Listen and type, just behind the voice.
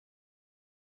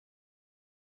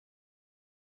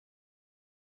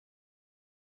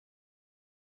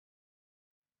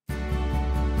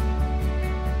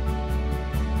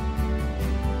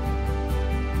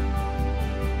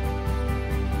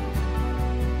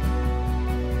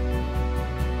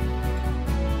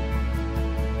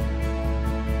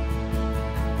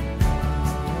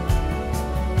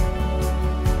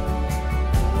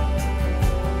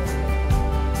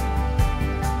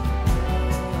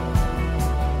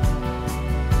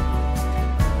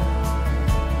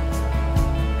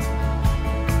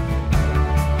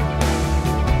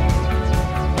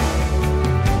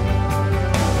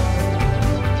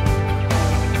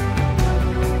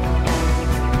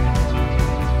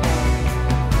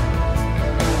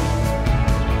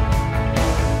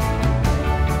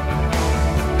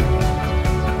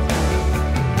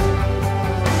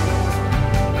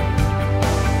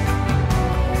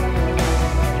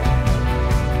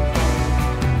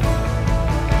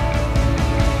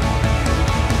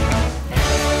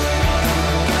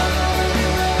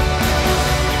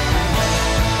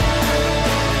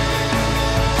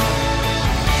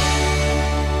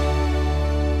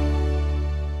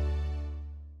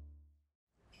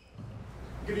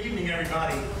Good evening,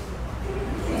 everybody.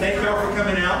 Thank you all for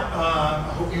coming out.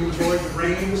 I hope you enjoyed the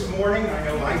rain this morning. I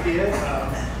know I did.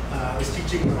 I was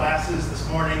teaching classes this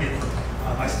morning, and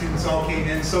my students all came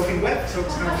in soaking wet, so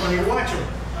it's kind of funny to watch them.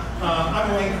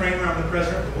 I'm Wayne Kramer. I'm the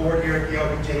president of the board here at the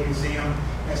LBJ Museum,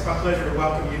 and it's my pleasure to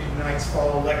welcome you to tonight's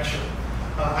fall lecture.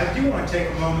 I do want to take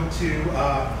a moment to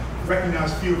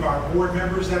recognize a few of our board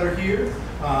members that are here.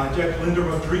 Judge Linda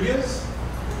Rodriguez,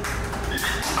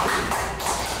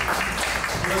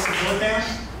 Melissa Miliband,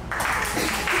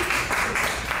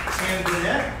 Ann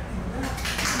Burnett,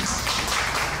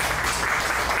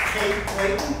 Kate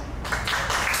Clayton,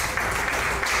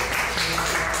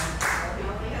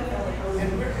 and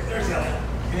there's Ellie,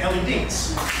 and Ellie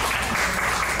Dietz.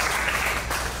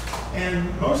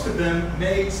 And most of them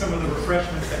made some of the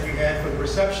refreshments that we had for the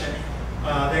reception.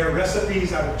 They are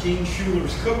recipes out of Gene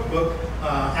Schuler's cookbook,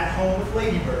 At Home with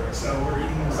Ladybird. So we're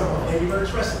eating some of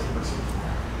Ladybird's recipes.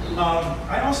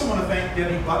 I also want to thank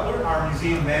Debbie Butler, our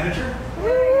museum manager. She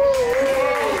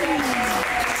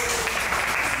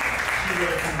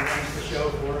really kind of runs the show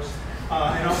for us.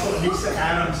 And also Lisa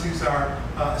Adams, who's our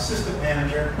assistant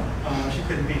manager. She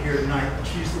couldn't be here tonight, but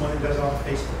she's the one who does all the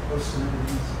Facebook posts and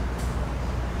everything.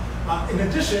 In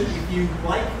addition, if you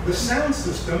like the sound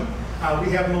system,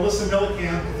 we have Melissa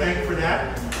Miliband to thank for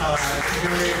that. She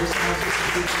generated the sound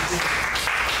system.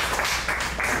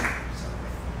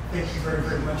 Thank you very,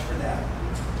 very much for that.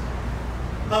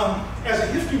 As a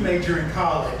history major in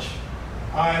college,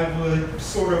 I would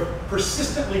sort of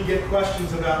persistently get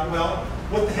questions about, well,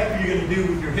 what the heck are you going to do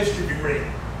with your history degree?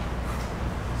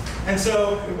 And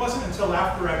so it wasn't until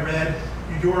after I read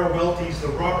Eudora Welty's The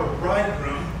Robber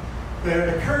Bridegroom that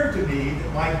it occurred to me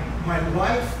that my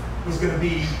life was going to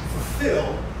be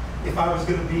fulfilled if I was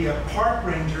going to be a park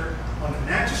ranger on the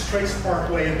Natchez Trace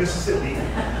Parkway in Mississippi,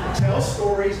 tell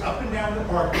stories up and down the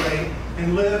parkway,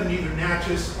 and live in either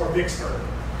Natchez or Vicksburg.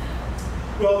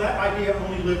 Well, that idea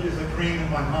only lived as a dream in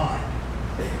my mind.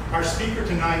 Our speaker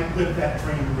tonight lived that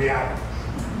dream in reality.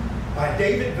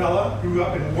 David Vella grew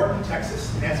up in Wharton,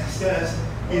 Texas, and as he says,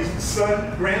 he is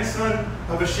the grandson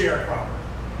of a sharecropper.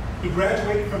 He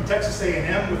graduated from Texas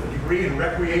A&M with a degree in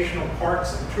recreational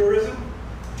parks and tourism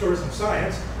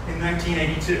science in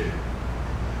 1982.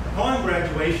 Upon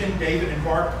graduation, David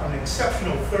embarked on an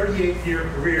exceptional 38-year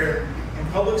career in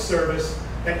public service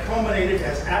that culminated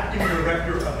as acting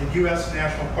director of the U.S.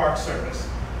 National Park Service,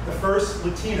 the first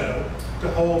Latino to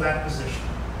hold that position.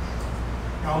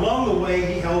 Now, along the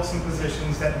way, he held some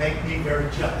positions that make me very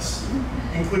jealous,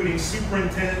 including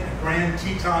superintendent at Grand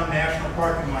Teton National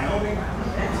Park in Wyoming.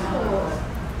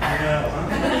 I know,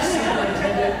 huh?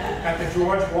 Superintendent at the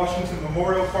George Washington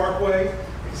Memorial Parkway.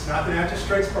 It's not the Natchez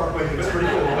Trace Parkway, it's pretty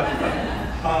cool.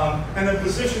 And then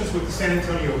positions with the San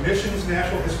Antonio Missions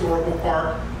National Historical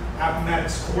Park,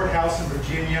 Appomattox Courthouse in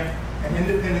Virginia, and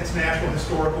Independence National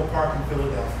Historical Park in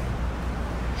Philadelphia.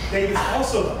 David's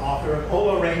also the author of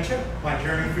Hola, My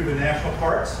Journey Through the National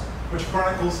Parks, which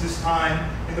chronicles his time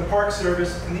in the Park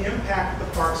Service and the impact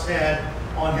the parks had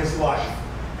on his life.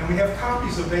 And we have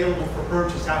copies available for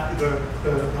purchase after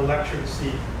the lecture this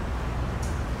evening.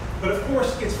 But of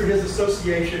course, it's for his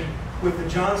association with the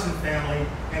Johnson family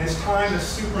and his time as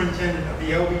superintendent of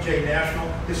the LBJ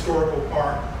National Historical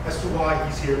Park as to why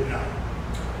he's here tonight.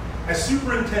 As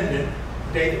superintendent,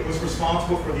 David was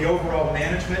responsible for the overall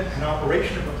management and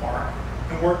operation of the park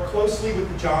and worked closely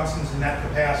with the Johnsons in that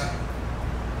capacity.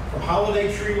 From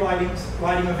holiday tree lighting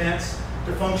events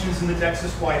to functions in the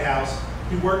Texas White House,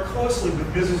 he worked closely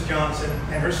with Mrs. Johnson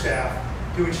and her staff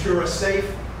to ensure a safe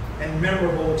and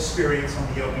memorable experience on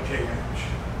the LBJ Ranch.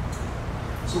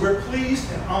 So we're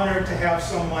pleased and honored to have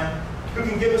someone who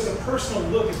can give us a personal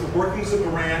look at the workings of the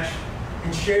ranch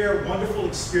and share wonderful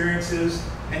experiences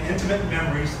and intimate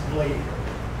memories of Ladybird.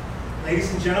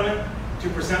 Ladies and gentlemen, to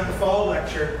present the fall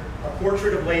lecture, A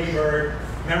Portrait of Ladybird,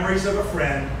 Memories of a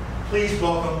Friend, please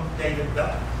welcome David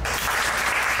Vella.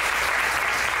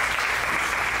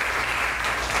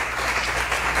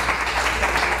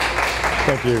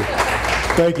 Thank you.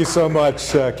 Thank you so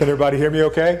much. Can everybody hear me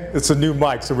okay? It's a new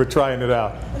mic, so we're trying it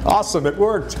out. Awesome, it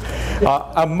worked.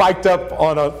 I'm mic'd up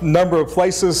on a number of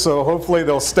places, so hopefully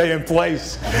they'll stay in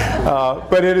place.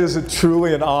 But it is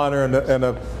truly an honor and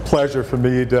a pleasure for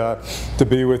me to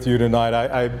be with you tonight.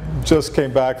 I just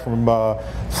came back from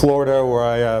Florida, where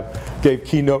I gave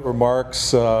keynote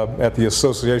remarks at the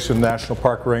Association of National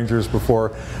Park Rangers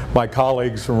before my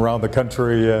colleagues from around the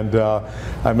country. And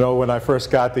I know when I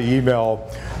first got the email,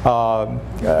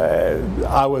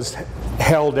 I was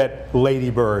held at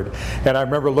Ladybird. And I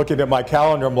remember looking at my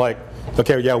calendar, I'm like,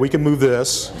 okay, yeah, we can move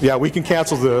this. Yeah, we can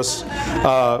cancel this.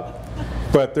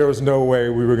 but there was no way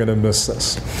we were going to miss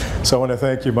this. So I want to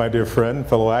thank you, my dear friend,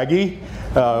 fellow Aggie,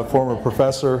 former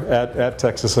professor at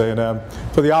Texas A&M,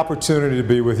 for the opportunity to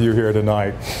be with you here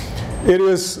tonight. It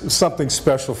is something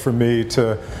special for me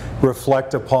to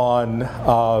reflect upon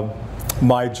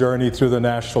my journey through the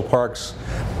national parks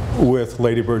with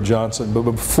Lady Bird Johnson. But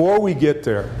before we get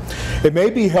there, it may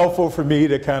be helpful for me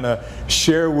to kind of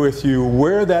share with you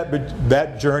where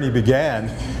that journey began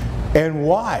and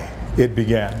why it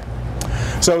began.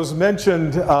 So as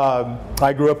mentioned,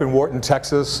 I grew up in Wharton,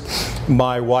 Texas.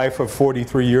 My wife of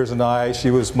 43 years and I,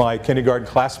 she was my kindergarten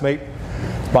classmate,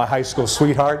 my high school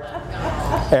sweetheart,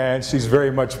 and she's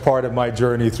very much part of my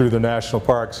journey through the national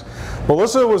parks.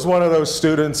 Melissa was one of those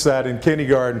students that in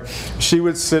kindergarten, she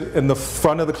would sit in the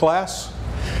front of the class.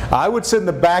 I would sit in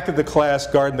the back of the class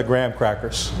guarding the graham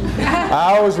crackers.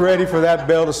 I was ready for that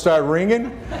bell to start ringing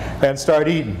and start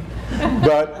eating.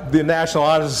 But the National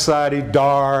Honor Society,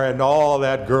 DAR, and all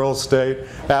that girls' state,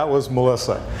 that was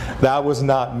Melissa. That was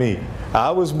not me. I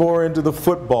was more into the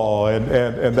football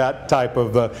and that type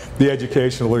of the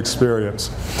educational experience.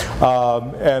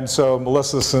 And so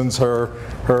Melissa sends her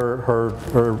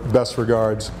best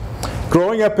regards.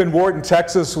 Growing up in Wharton,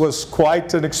 Texas was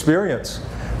quite an experience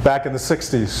back in the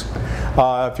 60s.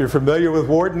 If you're familiar with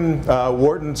Wharton,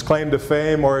 Wharton's claim to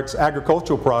fame are its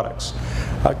agricultural products.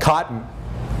 Cotton,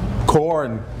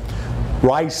 corn,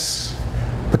 rice,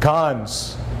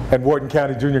 pecans, and Wharton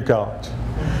County Junior College,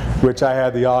 which I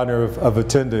had the honor of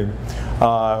attending,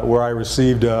 where I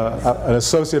received an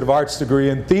Associate of Arts degree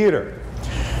in theater.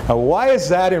 Why is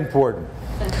that important?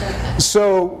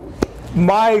 So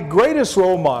my greatest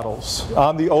role models,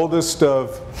 I'm the oldest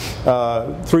of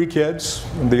 3 kids,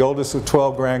 and the oldest of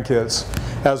 12 grandkids.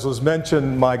 As was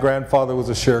mentioned, my grandfather was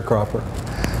a sharecropper.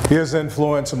 His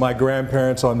influence of my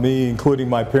grandparents on me, including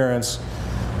my parents,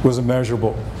 was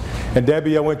immeasurable. And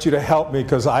Debbie, I want you to help me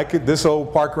because this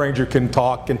old park ranger can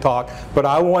talk, but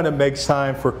I want to make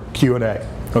time for Q&A.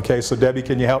 Okay, so Debbie,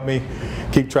 can you help me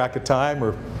keep track of time?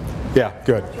 Or, yeah,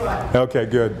 good. Okay,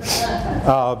 good.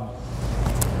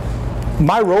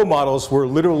 My role models were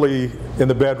literally in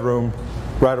the bedroom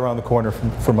right around the corner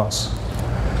from us.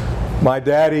 My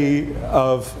daddy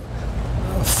of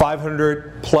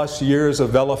 500 plus years of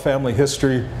Vela family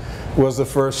history was the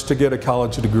first to get a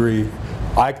college degree.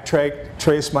 I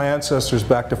traced my ancestors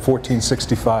back to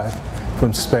 1465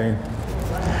 from Spain.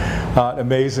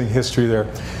 Amazing history there.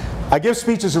 I give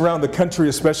speeches around the country,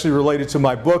 especially related to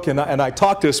my book, and I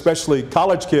talk to especially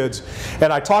college kids,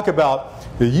 and I talk about,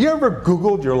 have you ever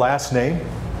Googled your last name?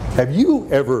 Have you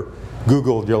ever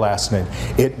Googled your last name?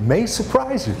 It may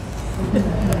surprise you.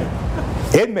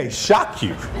 It may shock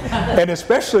you. And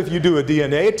especially if you do a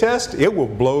DNA test, it will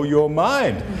blow your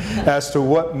mind as to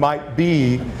what might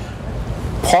be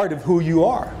part of who you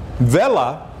are.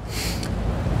 Vela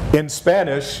in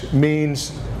Spanish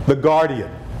means the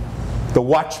guardian, the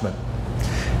watchman.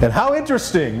 And how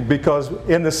interesting, because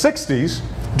in the 60s,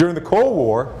 during the Cold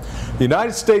War, the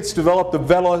United States developed the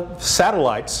Vela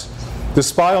satellites to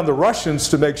spy on the Russians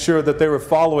to make sure that they were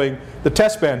following the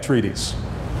test ban treaties.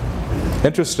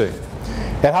 Interesting.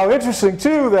 And how interesting,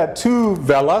 too, that 2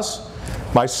 Velas,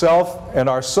 myself and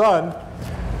our son,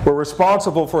 were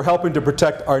responsible for helping to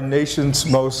protect our nation's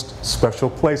most special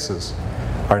places,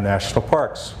 our national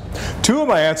parks. 2 of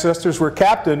my ancestors were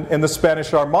captain in the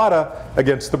Spanish Armada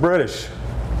against the British.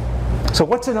 So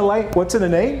what's in a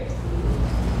name?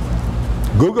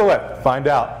 Google it, find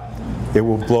out. It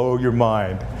will blow your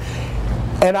mind.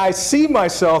 And I see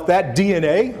myself, that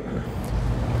DNA,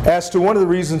 as to one of the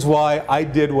reasons why I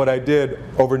did what I did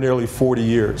over nearly 40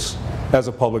 years as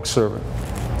a public servant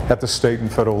at the state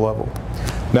and federal level.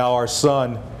 Now our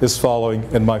son is following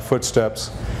in my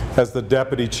footsteps as the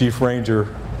Deputy Chief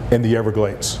Ranger in the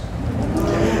Everglades.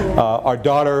 Our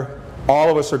daughter,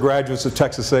 all of us are graduates of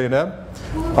Texas A&M.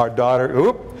 Our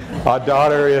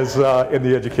daughter is in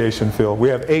the education field. We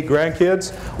have 8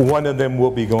 grandkids. 1 of them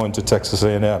will be going to Texas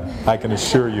A&M, I can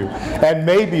assure you. And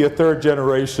maybe a 3rd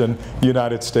generation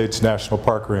United States National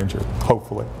Park Ranger,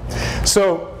 hopefully.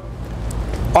 So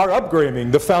our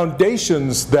upbringing, the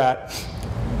foundations that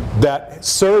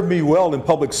served me well in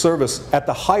public service at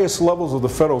the highest levels of the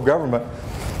federal government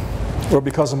were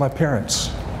because of my parents.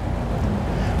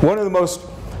 One of the most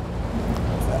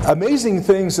amazing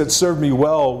things that served me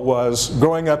well was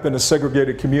growing up in a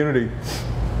segregated community,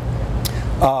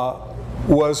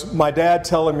 was my dad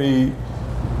telling me,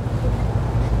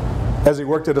 as he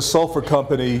worked at a sulfur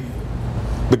company,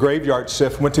 the graveyard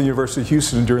shift, went to the University of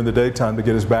Houston during the daytime to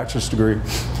get his bachelor's degree.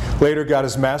 Later got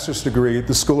his master's degree at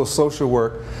the School of Social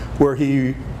Work, where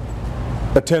he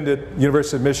attended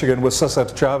University of Michigan with Cesar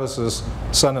Chavez's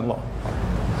son-in-law.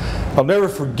 I'll never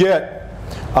forget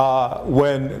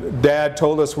when Dad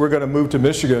told us we're going to move to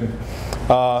Michigan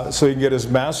so he can get his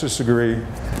master's degree,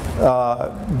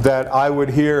 that I would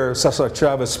hear Cesar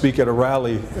Chavez speak at a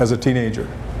rally as a teenager.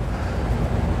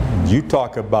 You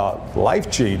talk about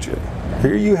life-changing.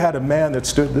 Here you had a man that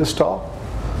stood this tall,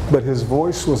 but his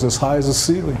voice was as high as the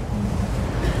ceiling.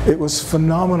 It was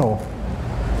phenomenal.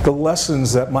 The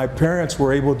lessons that my parents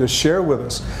were able to share with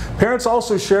us. Parents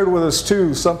also shared with us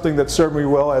too something that served me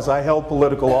well as I held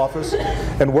political office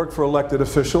and worked for elected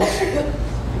officials,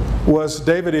 was,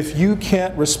 David, if you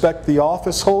can't respect the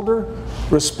office holder,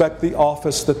 respect the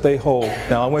office that they hold.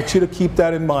 Now I want you to keep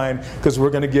that in mind because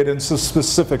we're going to get into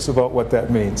specifics about what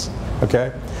that means.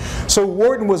 Okay? So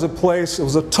Wharton was a place, it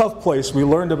was a tough place. We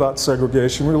learned about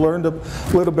segregation, we learned a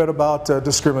little bit about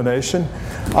discrimination,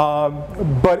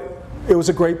 but it was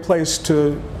a great place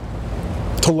to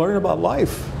learn about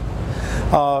life.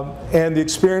 And the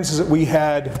experiences that we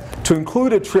had, to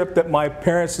include a trip that my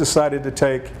parents decided to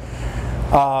take,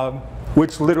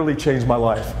 which literally changed my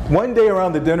life. One day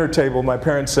around the dinner table, my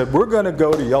parents said, we're going to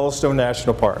go to Yellowstone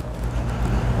National Park.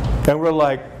 And we're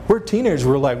like, we're teenagers,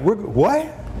 we're like, what?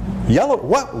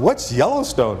 What's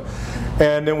Yellowstone?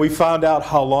 And then we found out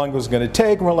how long it was going to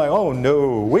take, and we're like, oh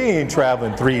no, we ain't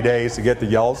traveling 3 days to get to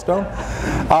Yellowstone.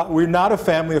 We're not a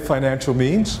family of financial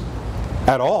means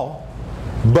at all,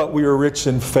 but we were rich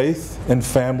in faith and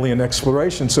family and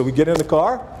exploration. So we get in the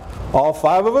car, all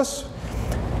 5 of us,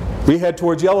 we head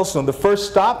towards Yellowstone. The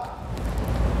first stop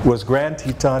was Grand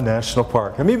Teton National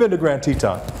Park. Have you been to Grand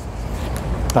Teton?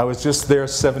 I was just there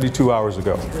 72 hours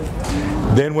ago.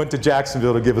 Then went to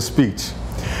Jacksonville to give a speech.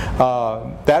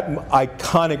 That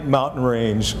iconic mountain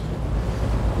range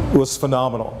was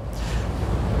phenomenal.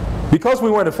 Because we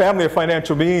weren't a family of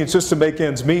financial means, just to make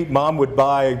ends meet, Mom would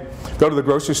go to the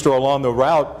grocery store along the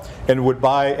route and would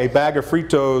buy a bag of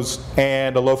Fritos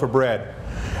and a loaf of bread.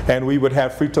 And we would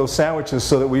have Frito sandwiches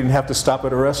so that we didn't have to stop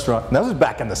at a restaurant. And that was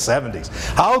back in the 70s.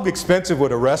 How expensive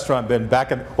would a restaurant been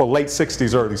back in, well, late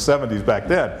 60s, early 70s back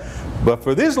then? But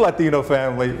for this Latino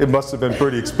family, it must have been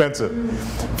pretty expensive.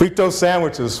 Frito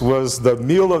sandwiches was the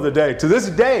meal of the day. To this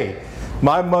day,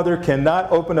 my mother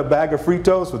cannot open a bag of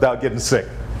Fritos without getting sick.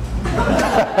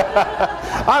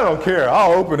 I don't care.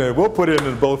 I'll open it. We'll put it in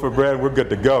a bowl for bread. We're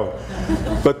good to go.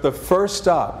 But the first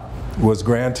stop was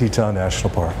Grand Teton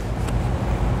National Park.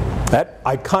 That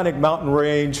iconic mountain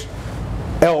range,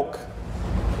 elk,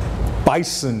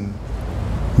 bison,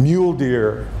 mule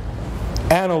deer,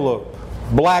 antelope,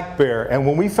 black bear. And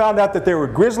when we found out that there were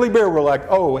grizzly bear, we're like,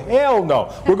 oh, hell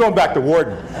no. We're going back to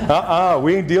Wharton.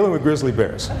 We ain't dealing with grizzly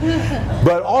bears.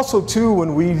 But also, too,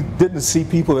 when we didn't see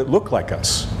people that looked like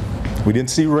us. We didn't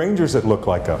see rangers that looked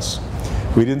like us.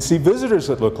 We didn't see visitors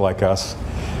that looked like us.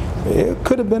 It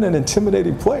could have been an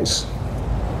intimidating place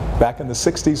back in the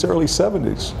 60s, early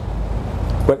 70s.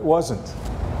 But it wasn't.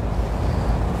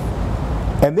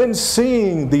 And then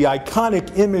seeing the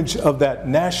iconic image of that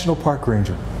national park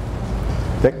ranger,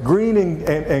 that green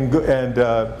and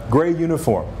gray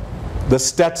uniform, the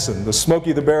Stetson, the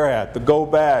Smokey the Bear hat, the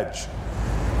gold badge.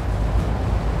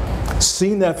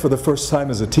 Seeing that for the first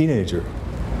time as a teenager,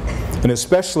 and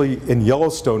especially in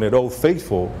Yellowstone at Old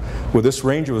Faithful, where this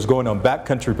ranger was going on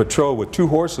backcountry patrol with 2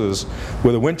 horses,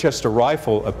 with a Winchester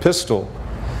rifle, a pistol,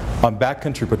 on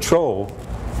backcountry patrol,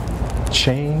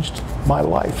 changed my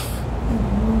life.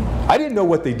 I didn't know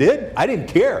what they did. I didn't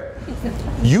care.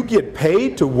 You get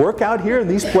paid to work out here in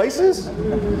these places?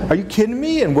 Are you kidding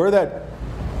me? And wear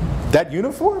that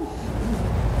uniform?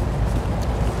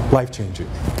 Life-changing.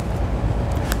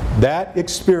 That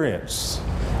experience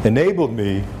enabled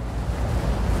me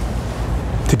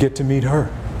to get to meet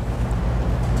her.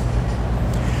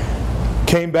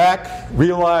 Came back,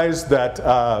 realized that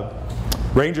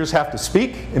Rangers have to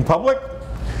speak in public.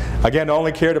 Again, I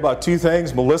only cared about 2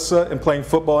 things, Melissa and playing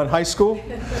football in high school.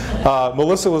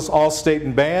 Melissa was all-state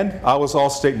in band. I was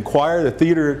all-state in choir. The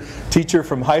theater teacher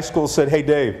from high school said, hey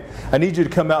Dave, I need you to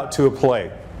come out to a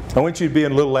play. I want you to be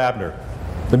in Little Abner,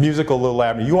 the musical Little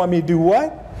Abner. You want me to do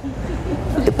what?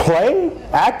 Play?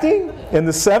 Acting? In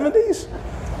the 70s?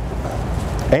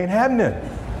 Ain't happening.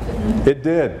 It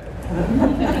did.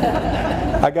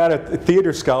 I got a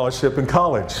theater scholarship in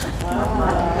college.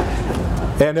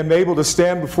 And I'm able to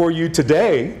stand before you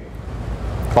today,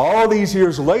 all these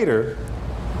years later,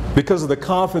 because of the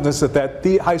confidence that that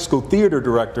high school theater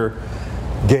director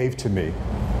gave to me.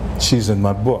 She's in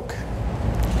my book.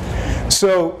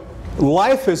 So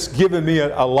life has given me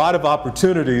a lot of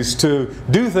opportunities to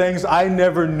do things I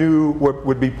never knew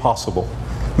would be possible,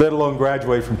 let alone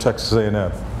graduate from Texas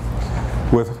A&M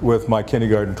with my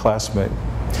kindergarten classmate.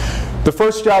 The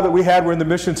first job that we had were in the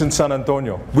missions in San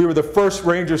Antonio. We were the first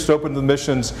Rangers to open the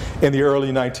missions in the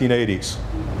early 1980s.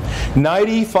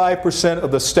 95%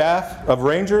 of the staff of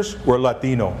Rangers were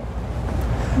Latino.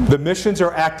 The missions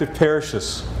are active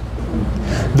parishes.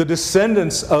 The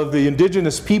descendants of the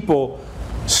indigenous people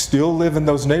still live in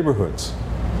those neighborhoods.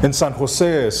 In San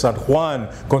Jose, San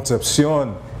Juan,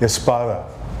 Concepcion, Espada.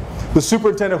 The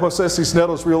superintendent, Jose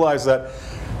Cisneros, realized that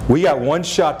we got one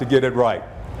shot to get it right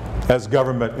as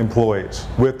government employees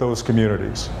with those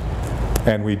communities.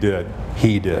 And we did.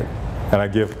 He did. And I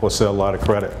give Jose a lot of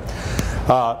credit.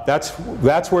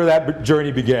 That's where that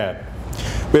journey began.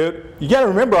 But you got to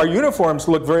remember, our uniforms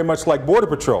look very much like Border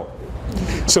Patrol.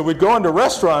 So we'd go into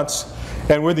restaurants,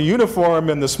 and we're in the uniform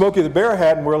and the Smokey the Bear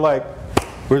hat, and we're like,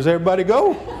 where's everybody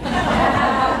go?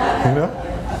 You know?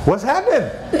 What's happening?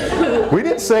 We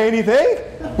didn't say anything.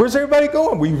 Where's everybody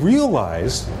going? We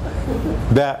realized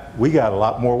that we got a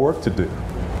lot more work to do.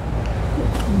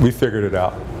 We figured it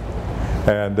out.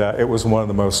 And it was one of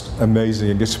the most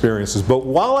amazing experiences. But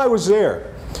while I was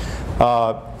there,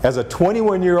 as a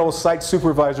 21-year-old site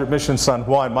supervisor at Mission San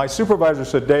Juan, my supervisor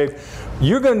said, Dave,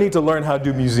 you're going to need to learn how to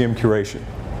do museum curation.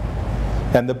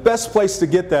 And the best place to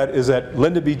get that is at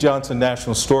Lyndon B. Johnson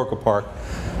National Historical Park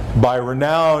by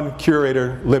renowned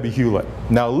curator Libby Hewlett.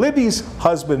 Now, Libby's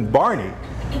husband, Barney,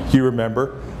 you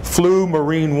remember, flew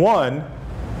Marine One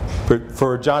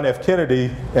for John F.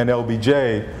 Kennedy and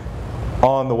LBJ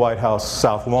on the White House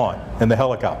South Lawn in the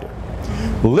helicopter.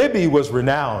 Libby was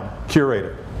renowned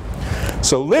curator.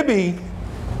 So Libby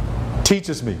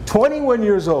teaches me, 21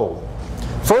 years old,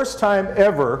 first time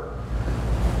ever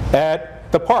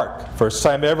at the park, first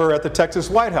time ever at the Texas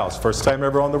White House, first time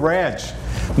ever on the ranch.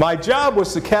 My job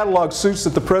was to catalog suits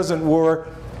that the president wore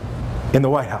in the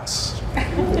White House.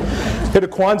 Hit a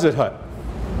Quonset hut,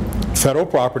 federal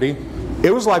property.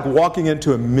 It was like walking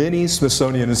into a mini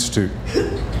Smithsonian Institute.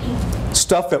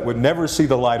 Stuff that would never see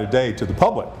the light of day to the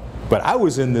public. But I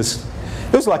was in this,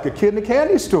 it was like a kid in a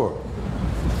candy store.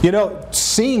 You know,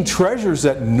 seeing treasures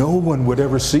that no one would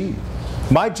ever see.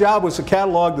 My job was to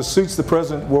catalog the suits the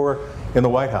president wore in the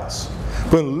White House.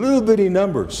 Putting little bitty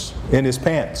numbers in his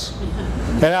pants.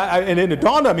 And it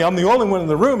dawned on me, I'm the only one in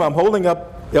the room. I'm holding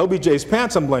up LBJ's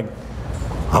pants. I'm like,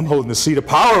 I'm holding the seat of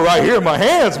power right here in my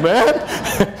hands, man.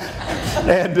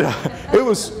 And it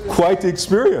was quite the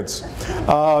experience.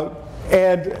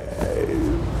 And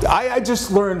I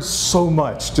just learned so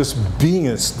much, just being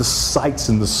in the sights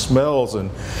and the smells.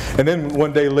 And then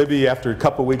one day, Libby, after a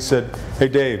couple of weeks, said, hey,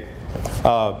 Dave, you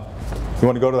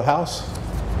want to go to the house?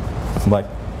 I'm like,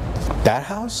 that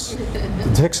house?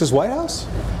 The Texas White House?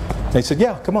 And he said,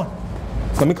 yeah, come on.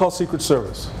 Let me call Secret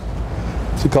Service.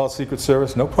 She called Secret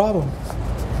Service, no problem.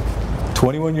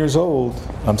 21 years old,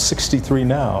 I'm 63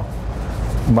 now.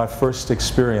 My first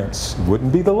experience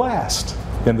wouldn't be the last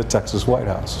in the Texas White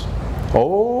House.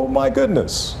 Oh my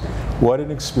goodness, what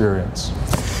an experience.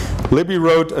 Libby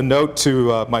wrote a note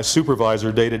to my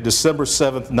supervisor dated December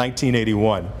 7th,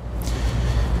 1981.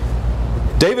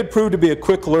 David proved to be a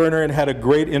quick learner and had a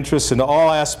great interest in all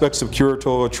aspects of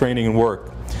curatorial training and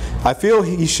work. I feel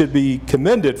he should be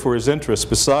commended for his interest.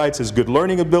 Besides his good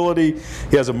learning ability,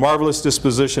 he has a marvelous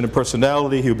disposition and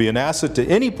personality. He'll be an asset to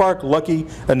any park lucky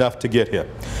enough to get him.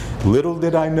 Little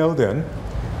did I know then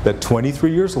that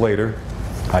 23 years later,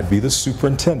 I'd be the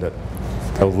superintendent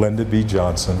of Lyndon B.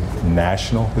 Johnson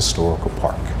National Historical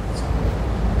Park.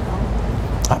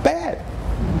 Not bad.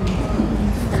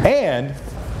 And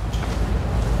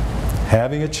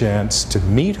having a chance to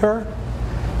meet her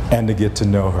and to get to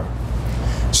know her.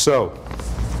 So,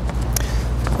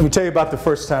 let me tell you about the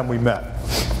first time we met.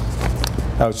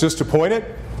 I was just appointed,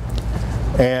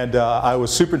 and I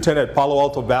was superintendent at Palo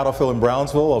Alto Battlefield in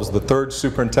Brownsville. I was the third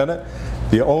superintendent,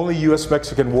 the only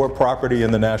U.S.-Mexican war property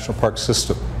in the national park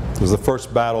system. It was the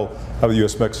first battle of the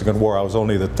U.S.-Mexican War. I was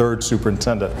only the third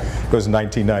superintendent. It was in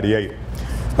 1998.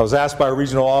 I was asked by a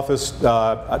regional office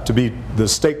to be the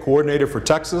state coordinator for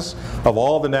Texas of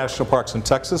all the national parks in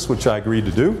Texas, which I agreed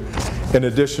to do, in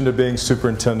addition to being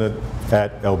superintendent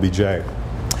at LBJ.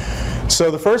 So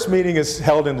the first meeting is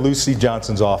held in Lucy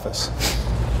Johnson's office.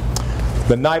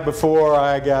 The night before,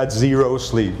 I got zero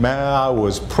sleep. Man, I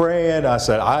was praying. I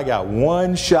said, I got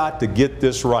one shot to get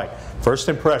this right. First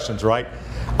impressions, right?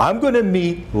 I'm going to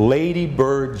meet Lady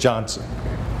Bird Johnson.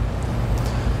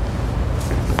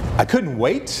 I couldn't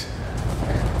wait,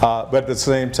 but at the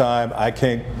same time, I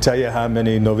can't tell you how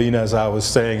many novenas I was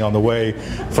saying on the way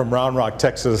from Round Rock,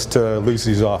 Texas to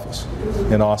Lucy's office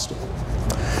in Austin.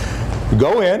 We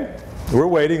go in, we're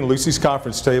waiting, Lucy's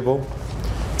conference table,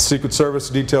 Secret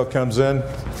Service detail comes in,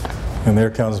 and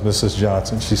there comes Mrs.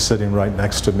 Johnson. She's sitting right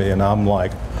next to me, and I'm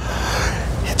like,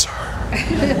 it's her.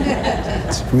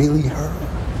 really her?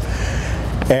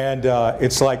 And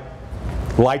it's like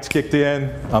lights kicked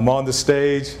in, I'm on the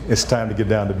stage, it's time to get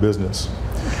down to business.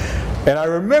 And I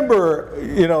remember,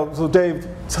 you know, so Dave,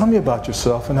 tell me about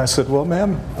yourself. And I said, well,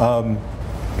 ma'am,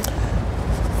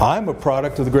 I'm a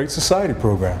product of the Great Society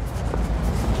program.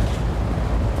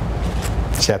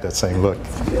 She had that same look.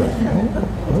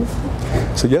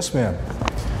 So yes, ma'am,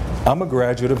 I'm a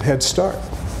graduate of Head Start.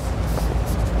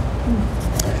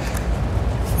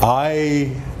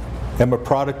 I am a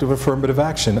product of affirmative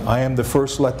action. I am the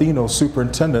first Latino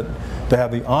superintendent to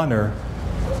have the honor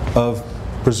of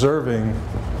preserving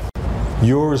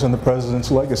yours and the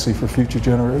president's legacy for future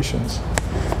generations.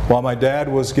 While my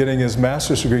dad was getting his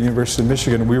master's degree at the University of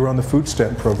Michigan, we were on the food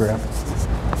stamp program.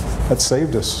 That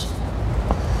saved us.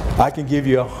 I can give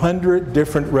you 100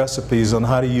 different recipes on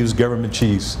how to use government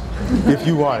cheese, if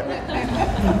you want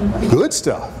it. Good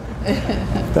stuff.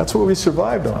 That's what we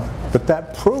survived on. But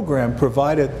that program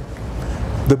provided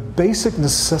the basic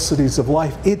necessities of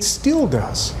life. It still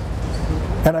does.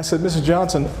 And I said, Mrs.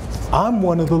 Johnson, I'm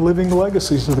one of the living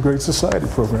legacies of the Great Society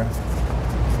program.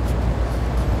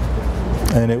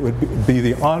 And it would be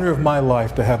the honor of my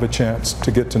life to have a chance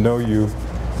to get to know you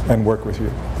and work with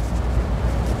you.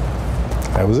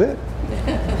 That was it.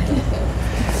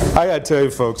 I got to tell you,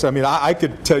 folks, I mean, I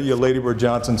could tell you Lady Bird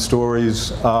Johnson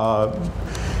stories.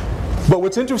 But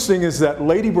what's interesting is that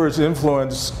Lady Bird's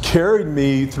influence carried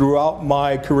me throughout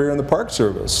my career in the Park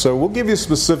Service. So we'll give you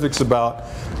specifics about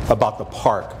the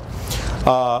park.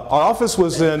 Our office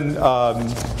was in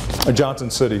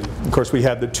Johnson City. Of course, we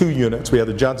had the two units. We had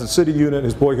the Johnson City unit,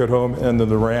 his boyhood home, and then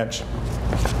the ranch.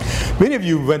 Many of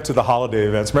you went to the holiday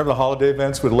events. Remember the holiday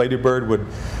events where Lady Bird would,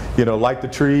 you know, light the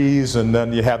trees, and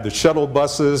then you have the shuttle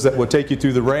buses that would take you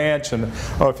through the ranch, and I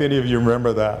don't know if any of you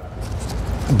remember that.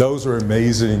 Those are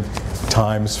amazing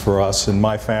times for us and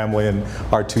my family and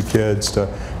our two kids to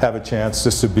have a chance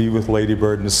just to be with Lady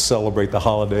Bird and to celebrate the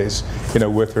holidays, you know,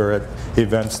 with her at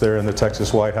events there in the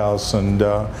Texas White House and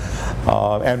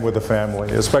with the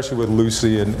family, especially with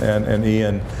Lucy and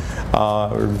Ian,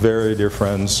 very dear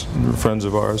friends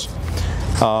of ours.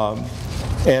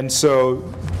 And so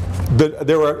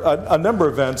there were a number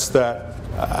of events that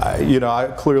you know, I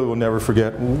clearly will never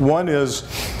forget. One is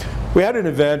we had an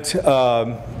event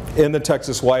in the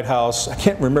Texas White House. I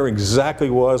can't remember exactly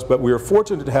what it was, but we were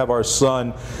fortunate to have our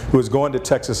son, who was going to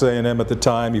Texas A&M at the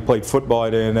time. He played football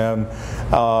at A&M.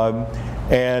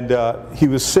 He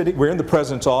was sitting, we're in the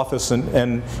president's office,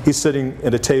 and he's sitting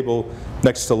at a table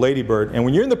next to Lady Bird. And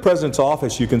when you're in the president's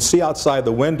office, you can see outside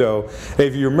the window.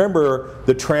 If you remember,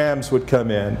 the trams would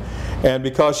come in. And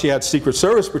because she had Secret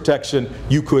Service protection,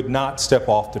 you could not step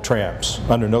off the trams.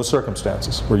 Under no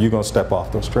circumstances were you going to step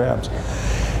off those trams.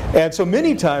 And so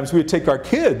many times we would take our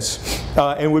kids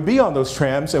and we'd be on those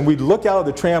trams, and we'd look out of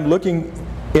the tram looking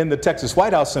in the Texas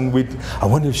White House, and I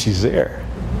wonder if she's there.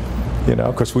 You know,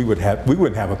 of course we wouldn't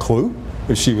have a clue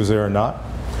if she was there or not.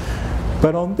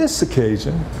 But on this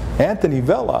occasion, Anthony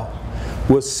Vella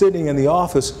was sitting in the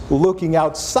office looking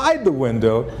outside the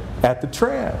window at the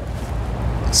tram,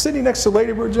 sitting next to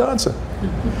Lady Bird Johnson.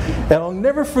 And I'll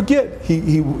never forget,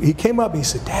 he came up and he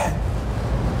said, Dad,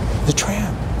 the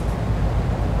tram.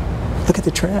 Look at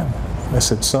the tram. I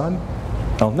said, son,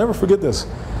 I'll never forget this.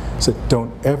 I said,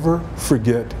 don't ever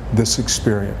forget this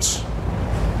experience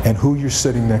and who you're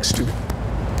sitting next to.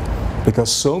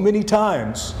 Because so many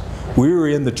times we were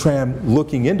in the tram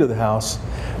looking into the house.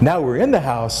 Now we're in the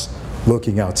house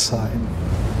looking outside.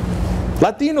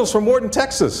 Latinos from Morton,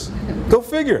 Texas. Go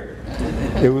figure.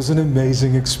 It was an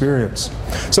amazing experience.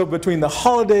 So between the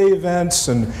holiday events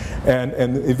and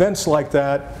events like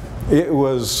that, it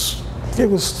was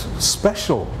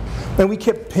special. And we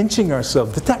kept pinching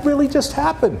ourselves. Did that really just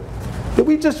happen?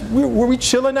 Were we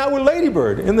chilling out with Lady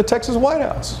Bird in the Texas White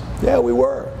House? Yeah, we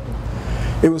were.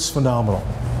 It was phenomenal.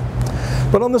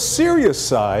 But on the serious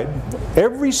side,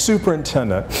 every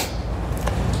superintendent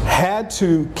had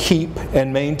to keep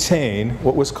and maintain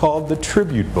what was called the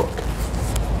tribute book.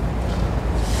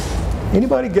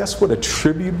 Anybody guess what a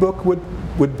tribute book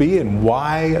would be, and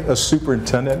why a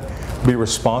superintendent would be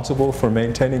responsible for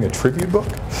maintaining a tribute book?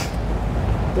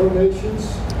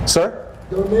 Donations. Sir?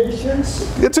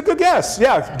 Donations. It's a good guess.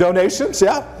 Yeah, donations.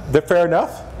 Yeah, they're fair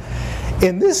enough.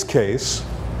 In this case,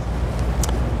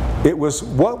 it was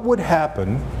what will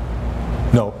happen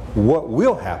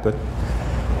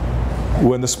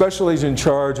when the special agent in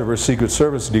charge of our Secret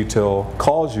Service detail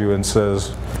calls you and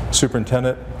says,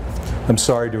 Superintendent, I'm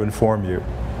sorry to inform you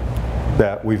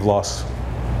that we've lost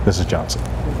Mrs. Johnson.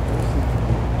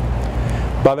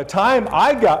 By the time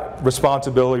I got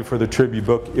responsibility for the tribute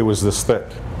book, it was this thick.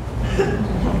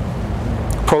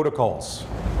 Protocols.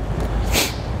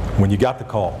 when you got the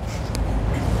call,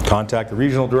 contact the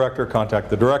regional director, contact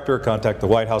the director, contact the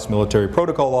White House Military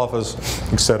Protocol Office,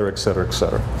 et cetera, et cetera, et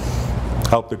cetera.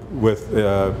 Helped with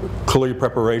clearly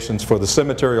preparations for the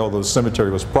cemetery, although the cemetery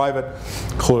was private,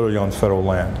 clearly on federal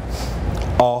land.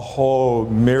 A whole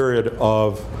myriad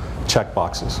of check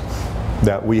boxes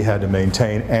that we had to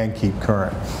maintain and keep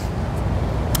current.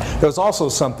 There was also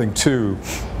something, too,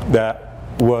 that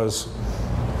was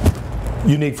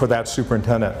unique for that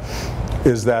superintendent,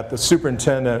 is that the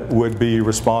superintendent would be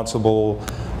responsible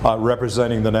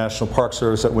representing the National Park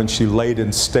Service, that when she laid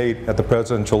in state at the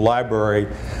Presidential Library,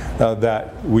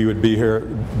 that we would be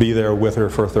there with her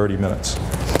for 30 minutes.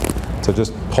 So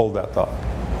just hold that thought.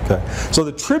 Okay. So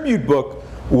the tribute book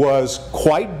was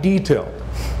quite detailed.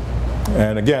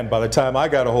 And again, by the time I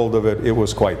got a hold of it, it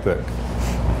was quite thick.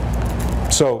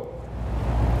 So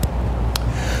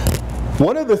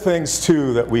one of the things,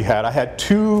 too, that we had, I had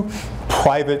 2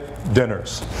 private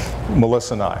dinners,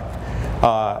 Melissa and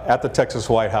I, at the Texas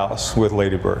White House with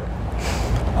Lady Bird.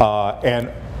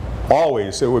 And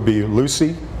always it would be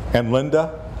Lucy and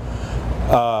Linda,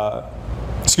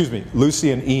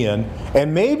 Lucy and Ian,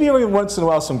 and maybe every once in a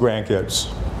while some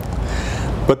grandkids.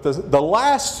 But the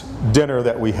last dinner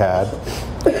that we had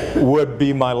would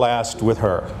be my last with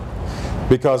her,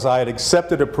 because I had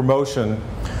accepted a promotion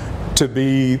to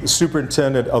be the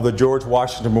superintendent of the George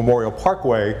Washington Memorial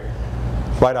Parkway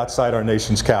right outside our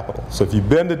nation's capital. So if you've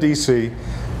been to DC,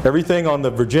 everything on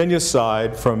the Virginia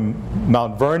side from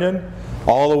Mount Vernon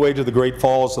all the way to the Great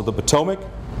Falls of the Potomac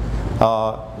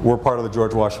were part of the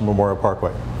George Washington Memorial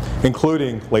Parkway,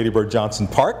 including Lady Bird Johnson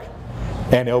Park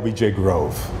and LBJ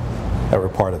Grove that were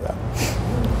part of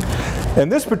that. In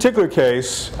this particular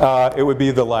case, it would be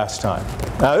the last time.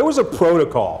 Now, there was a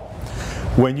protocol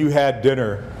when you had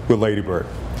dinner with Lady Bird,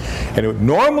 and it would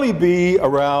normally be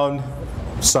around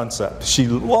sunset. She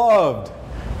loved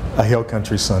a hill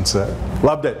country sunset,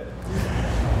 loved it.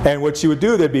 And what she would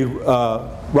do, there'd be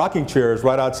rocking chairs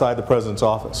right outside the president's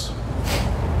office.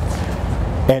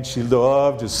 And she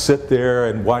loved to sit there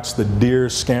and watch the deer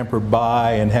scamper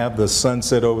by and have the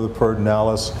sunset over the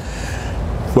Pedernales.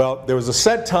 Well, there was a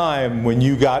set time when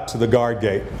you got to the guard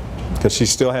gate, because she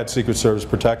still had Secret Service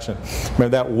protection. Remember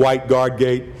that white guard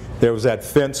gate? There was that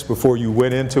fence before you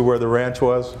went into where the ranch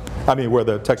was, where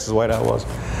the Texas White House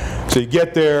was. So you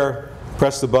get there,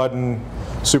 press the button,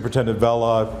 Superintendent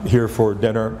Vela here for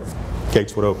dinner,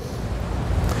 gates would open.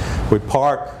 We'd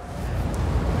park,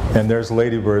 and there's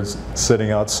Lady Birds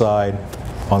sitting outside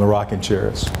on the rocking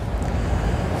chairs.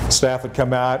 Staff would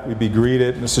come out, we'd be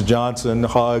greeted, Mr. Johnson,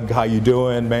 hug, how you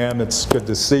doing, ma'am, it's good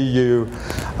to see you.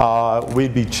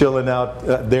 We'd be chilling out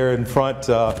there in front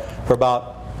for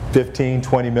about 15,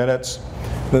 20 minutes.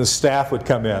 Then the staff would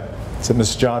come in. Said,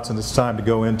 Ms. Johnson, it's time to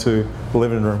go into the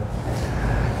living room.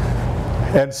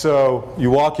 And so you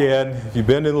walk in, if you've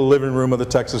been in the living room of the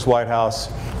Texas White House,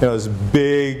 this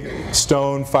big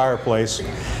stone fireplace,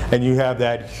 and you have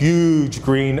that huge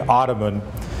green ottoman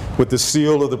with the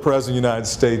seal of the President of the United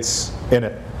States in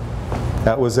it.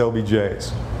 That was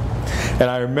LBJ's. And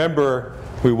I remember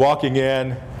we walking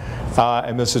in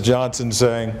and Mr. Johnson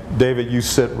saying, David, you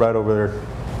sit right over there.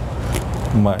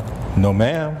 I'm like, no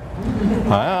ma'am,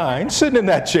 I ain't sitting in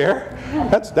that chair.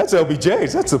 That's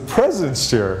LBJ's, that's the president's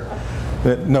chair.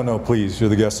 No, please, you're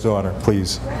the guest of honor,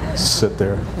 please sit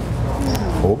there.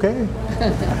 Okay.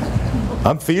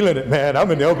 I'm feeling it, man,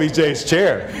 I'm in LBJ's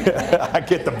chair. I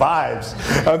get the vibes,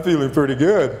 I'm feeling pretty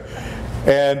good.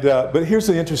 And, but here's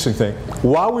the interesting thing.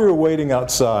 While we were waiting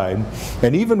outside,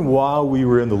 and even while we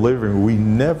were in the living room, we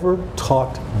never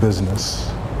talked business.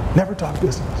 Never talked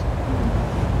business.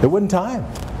 There wasn't time.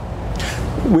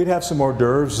 We'd have some hors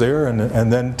d'oeuvres there,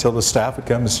 and then till the staff would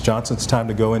come, Mr. Johnson, it's time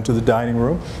to go into the dining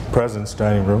room, President's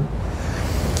dining room.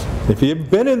 If you've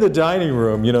been in the dining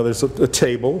room, there's a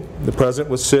table. The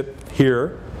President would sit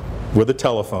here with a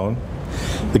telephone.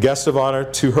 The guest of honor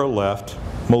to her left,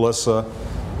 Melissa,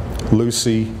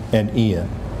 Lucy, and Ian.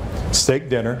 Steak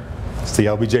dinner. It's the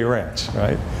LBJ Ranch,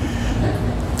 right?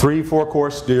 3-4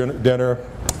 course dinner.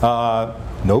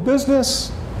 No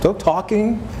business. No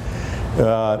talking.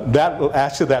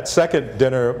 That second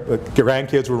dinner,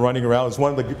 grandkids were running around. It was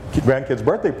one of the grandkids'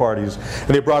 birthday parties,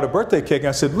 and they brought a birthday cake. And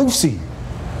I said, Lucy,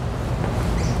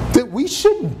 we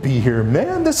shouldn't be here,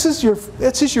 man. This is your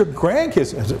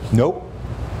grandkids. I said, nope.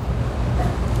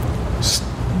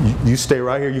 You stay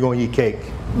right here. You're going to eat cake.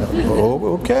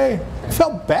 Oh, okay. I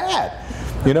felt bad,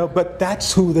 but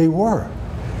that's who they were.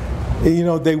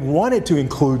 They wanted to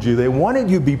include you. They wanted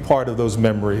you to be part of those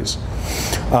memories,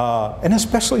 and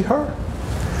especially her.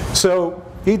 So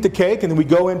eat the cake, and then we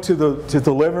go into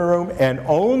the living room, and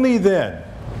only then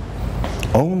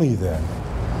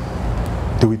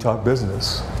do we talk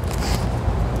business?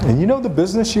 And you know the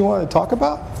business you want to talk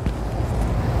about?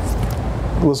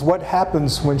 Was what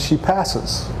happens when she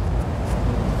passes.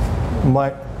 I'm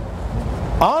like,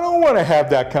 I don't want to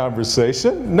have that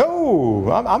conversation.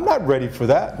 No, I'm not ready for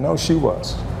that. No, she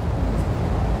was.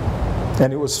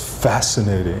 And it was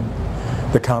fascinating,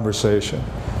 the conversation.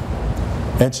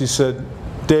 And she said,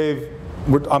 Dave,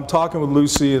 I'm talking with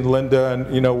Lucy and Linda,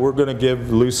 and you know, we're going to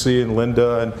give Lucy and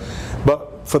Linda,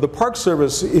 but for the Park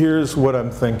Service, here's what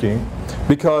I'm thinking.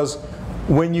 Because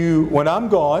when I'm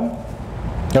gone,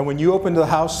 and when you open the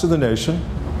house to the nation,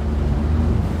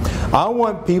 I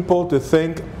want people to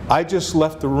think I just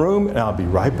left the room and I'll be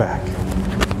right back.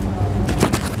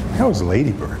 That was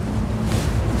Lady Bird.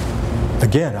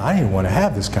 Again, I didn't want to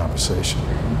have this conversation.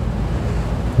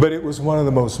 But it was one of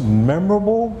the most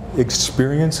memorable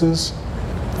experiences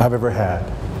I've ever had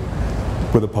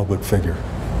with a public figure.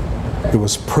 It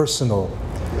was personal.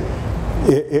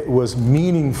 It was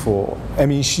meaningful. I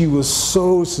mean, she was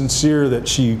so sincere that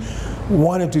she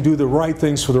wanted to do the right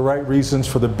things for the right reasons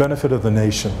for the benefit of the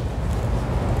nation.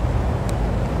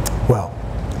 Well,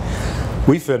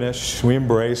 we finished, we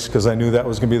embraced, because I knew that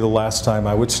was going to be the last time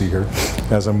I would see her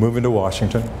as I'm moving to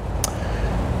Washington.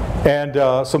 And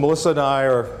so Melissa and I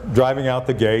are driving out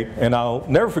the gate, and I'll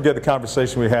never forget the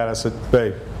conversation we had. I said,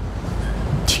 babe,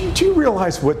 do you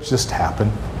realize what just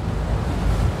happened?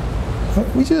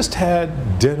 We just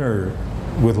had dinner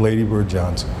with Lady Bird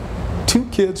Johnson. 2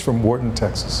 kids from Wharton,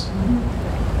 Texas.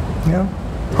 You know,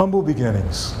 humble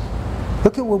beginnings.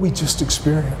 Look at what we just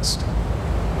experienced.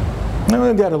 And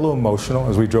I got a little emotional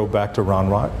as we drove back to Round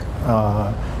Rock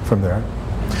from there.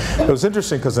 It was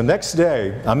interesting because the next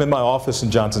day, I'm in my office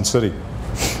in Johnson City.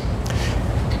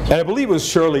 And I believe it was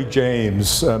Shirley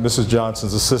James, Mrs.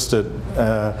 Johnson's assistant,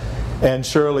 and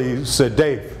Shirley said,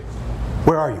 Dave,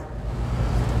 where are you?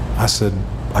 I said,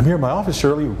 I'm here in my office,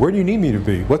 Shirley. Where do you need me to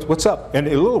be? What's up? And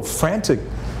a little frantic,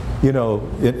 you know,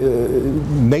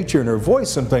 nature in her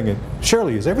voice. I'm thinking,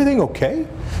 Shirley, is everything okay?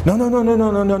 No.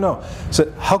 I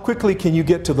said, how quickly can you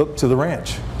get to the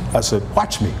ranch? I said,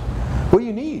 watch me. What do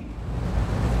you need?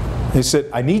 He said,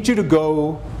 I need you to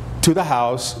go to the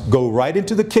house, go right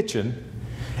into the kitchen,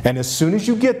 and as soon as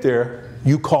you get there,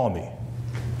 you call me.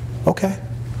 Okay.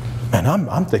 And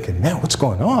I'm thinking, man, what's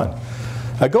going on?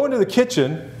 I go into the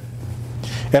kitchen,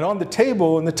 and on the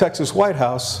table in the Texas White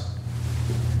House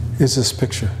is this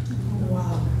picture.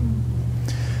 Wow.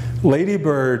 Lady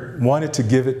Bird wanted to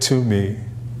give it to me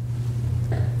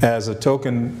as a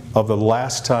token of the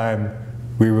last time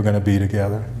we were going to be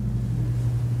together.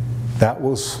 That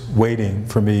was waiting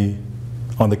for me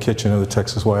on the kitchen of the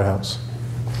Texas White House.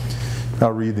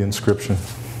 I'll read the inscription.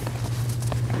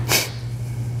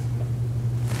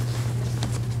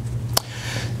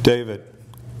 David,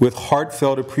 with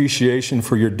heartfelt appreciation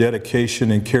for your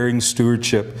dedication and caring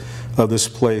stewardship of this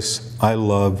place I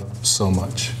love so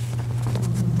much.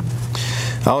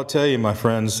 I'll tell you, my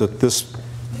friends, that this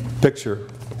picture,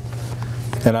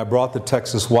 and I brought the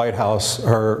Texas White House,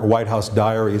 her White House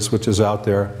diaries, which is out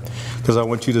there, because I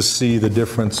want you to see the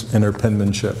difference in her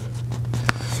penmanship.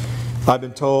 I've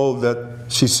been told that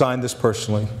she signed this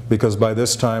personally, because by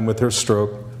this time with her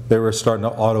stroke, they were starting to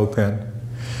auto pen.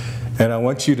 And I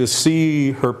want you to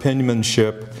see her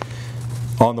penmanship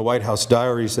on the White House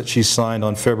diaries that she signed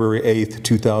on February 8th,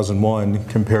 2001,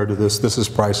 compared to this. This is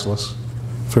priceless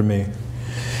for me.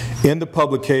 In the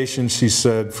publication, she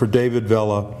said, for David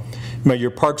Vela, may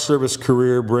your Park Service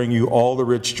career bring you all the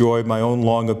rich joy my own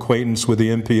long acquaintance with the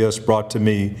MPS brought to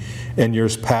me in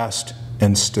years past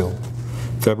and still.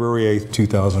 February 8th,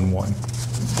 2001.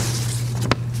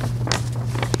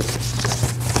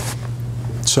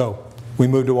 So, we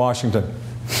moved to Washington.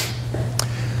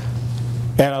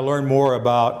 And I learned more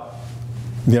about,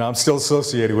 you know, I'm still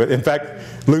associated with. In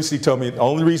fact, Lucy told me the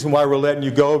only reason why we're letting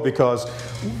you go because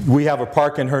we have a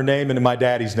park in her name and in my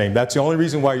daddy's name. That's the only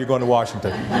reason why you're going to Washington.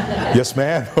 Yes,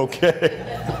 ma'am? Okay.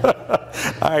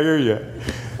 I hear you.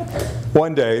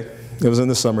 One day, it was in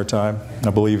the summertime,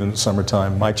 I believe in the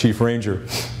summertime, my chief ranger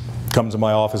comes to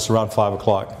my office around 5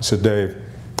 o'clock. He said, Dave,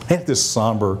 I had this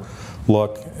somber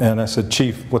look, and I said,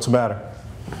 Chief, what's the matter?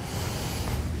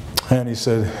 And he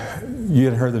said, you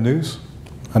hadn't heard the news?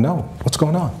 I know. What's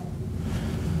going on?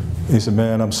 He said,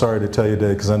 man, I'm sorry to tell you,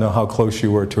 Dave, because I know how close you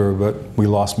were to her, but we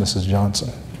lost Mrs.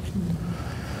 Johnson.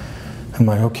 I'm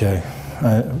like, okay.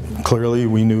 Clearly,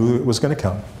 we knew it was going to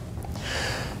come.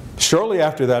 Shortly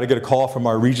after that, I get a call from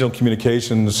our regional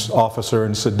communications officer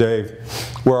and said, Dave,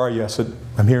 where are you? I said,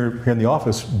 I'm here in the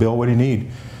office. Bill, what do you need?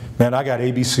 Man, I got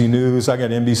ABC News, I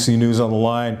got NBC News on the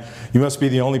line. You must be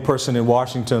the only person in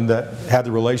Washington that had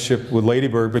the relationship with Lady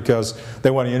Bird because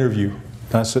they want to interview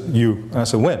And I said, you. And I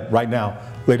said, when? Right now.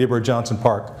 Lady Bird Johnson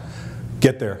Park.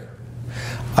 Get there.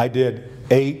 I did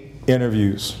 8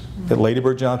 interviews at Lady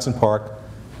Bird Johnson Park,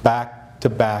 back to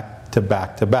back to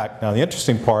back to back. Now the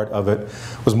interesting part of it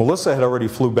was Melissa had already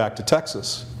flew back to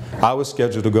Texas. I was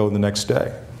scheduled to go the next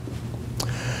day.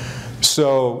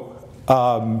 So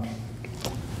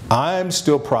I'm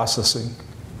still processing.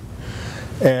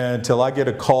 And until I get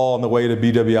a call on the way to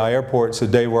BWI Airport,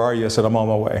 said, Dave, where are you? I said, I'm on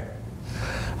my way.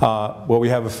 Well, we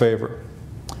have a favor.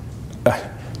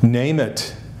 Name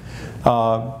it.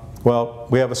 Well,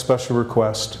 we have a special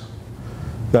request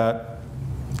that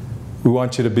we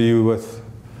want you to be with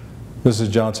Mrs.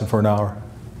 Johnson for an hour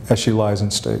as she lies in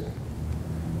state.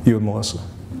 You and Melissa.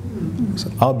 I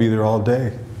said, I'll be there all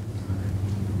day.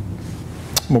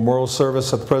 Memorial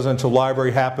service at the Presidential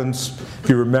Library happens. If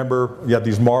you remember, you have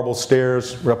these marble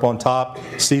stairs. We're up on top.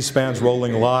 C-SPAN's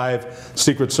rolling live.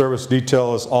 Secret Service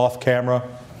detail is off camera.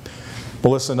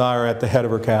 Melissa and I are at the head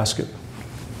of her casket.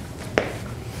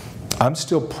 I'm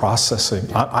still processing.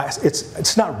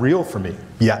 It's not real for me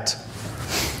yet.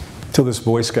 Till this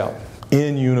Boy Scout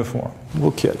in uniform,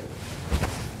 little kid,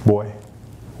 boy,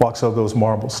 walks up those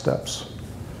marble steps.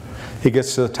 He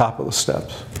gets to the top of the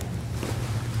steps.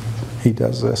 He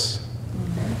does this.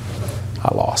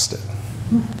 I lost it.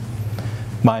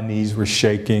 My knees were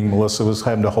shaking. Melissa was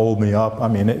having to hold me up. I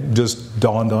mean, it just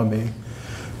dawned on me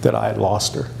that I had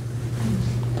lost her.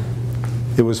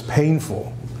 It was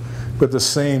painful, but at the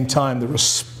same time, the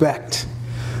respect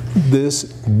this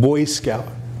Boy Scout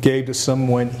gave to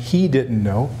someone he didn't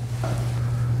know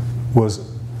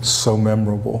was so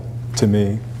memorable to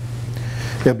me.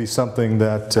 It'll be something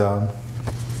that,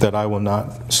 that I will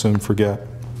not soon forget.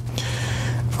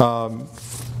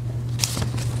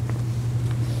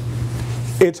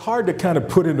 It's hard to kind of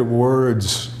put into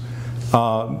words,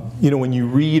 you know, when you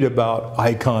read about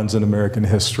icons in American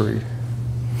history,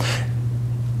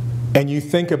 and you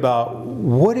think about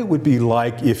what it would be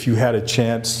like if you had a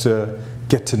chance to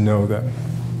get to know them.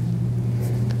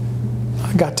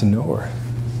 I got to know her.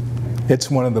 It's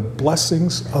one of the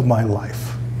blessings of my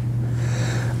life.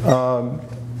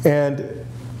 And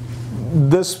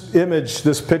this image,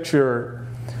 this picture,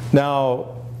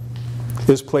 now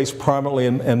is placed prominently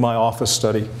in my office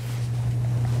study.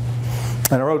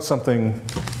 And I wrote something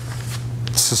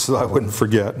just so I wouldn't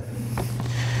forget.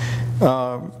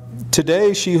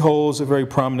 Today she holds a very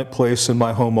prominent place in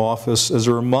my home office as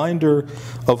a reminder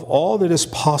of all that is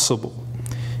possible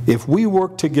if we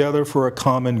work together for a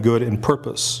common good and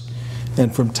purpose,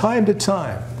 and from time to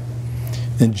time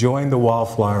enjoying the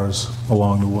wildflowers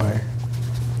along the way.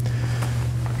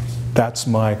 That's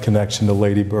my connection to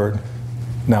Lady Bird.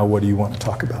 Now what do you want to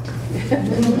talk about?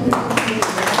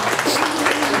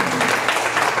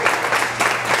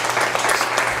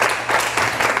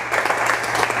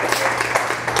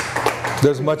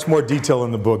 There's much more detail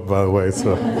in the book, by the way.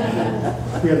 So.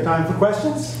 We have time for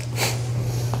questions?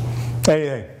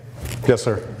 Anything? Yes,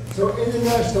 sir. So in the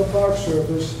National Park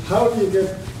Service, how do you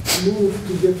get moved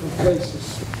to different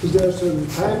places? Is there a certain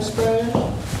time span,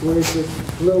 or is it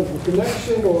local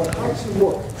connection, or how does it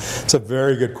work? It's a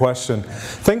very good question.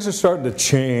 Things are starting to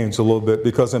change a little bit,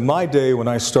 because in my day when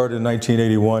I started in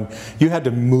 1981, you had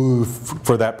to move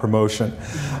for that promotion.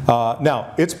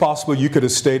 Now, it's possible you could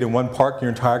have stayed in one park your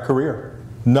entire career.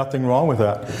 Nothing wrong with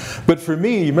that. But for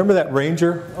me, you remember that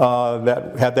Ranger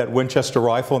that had that Winchester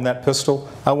rifle and that pistol?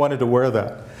 I wanted to wear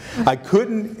that. I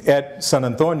couldn't at San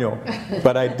Antonio,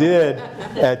 but I did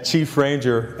at Chief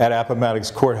Ranger at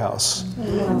Appomattox Courthouse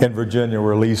in Virginia,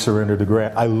 where Lee surrendered to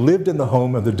Grant. I lived in the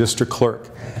home of the district clerk.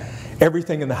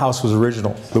 Everything in the house was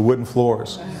original, the wooden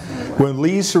floors. When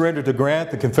Lee surrendered to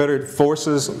Grant, the Confederate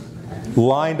forces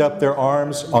lined up their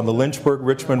arms on the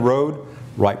Lynchburg-Richmond Road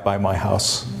right by my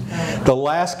house. The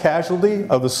last casualty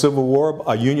of the Civil War,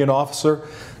 a Union officer,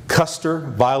 Custer,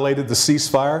 violated the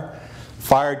ceasefire,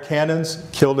 fired cannons,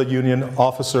 killed a Union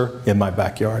officer in my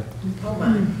backyard. Oh,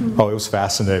 my. Oh, it was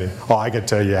fascinating. Oh, I could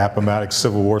tell you Appomattox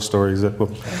Civil War stories.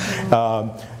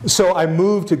 So I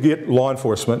moved to get law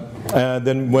enforcement, and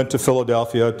then went to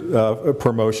Philadelphia,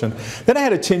 promotion. Then I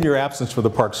had a 10-year absence for the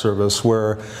Park Service,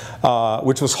 where,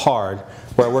 which was hard,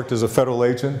 where I worked as a federal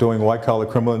agent doing white-collar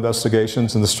criminal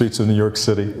investigations in the streets of New York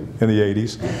City in the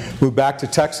 80s. Moved back to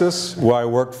Texas, where I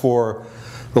worked for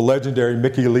the legendary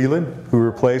Mickey Leland, who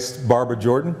replaced Barbara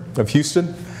Jordan of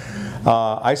Houston.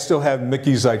 I still have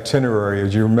Mickey's itinerary.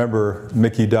 As you remember,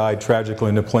 Mickey died tragically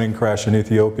in a plane crash in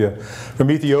Ethiopia.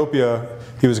 From Ethiopia,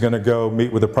 he was going to go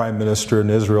meet with the Prime Minister in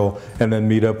Israel and then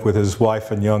meet up with his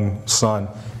wife and young son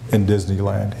in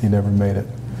Disneyland. He never made it.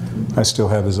 I still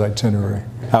have his itinerary.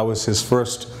 I was his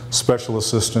first special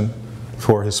assistant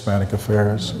for Hispanic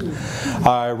affairs.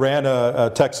 I ran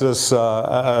a Texas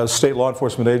state law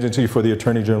enforcement agency for the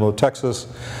Attorney General of Texas,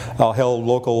 held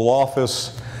local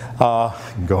office,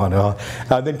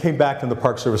 then came back in the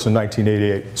Park Service in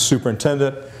 1988.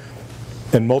 Superintendent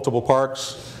in multiple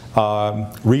parks,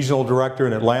 regional director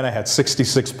in Atlanta, had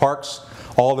 66 parks,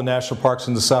 all the national parks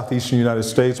in the southeastern United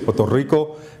States, Puerto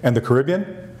Rico, and the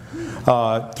Caribbean.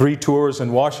 3 tours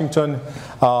in Washington,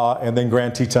 and then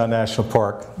Grand Teton National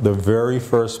Park, the very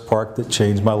first park that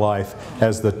changed my life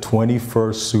as the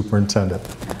 21st superintendent.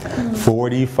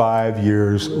 45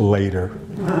 years later,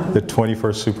 the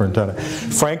 21st superintendent.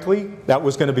 Frankly, that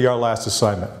was going to be our last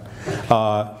assignment.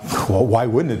 Well, why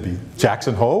wouldn't it be?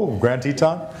 Jackson Hole, Grand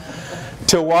Teton?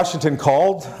 Till Washington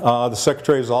called, the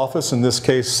Secretary's office, in this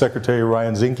case Secretary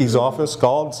Ryan Zinke's office,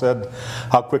 called and said,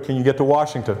 how quick can you get to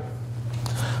Washington?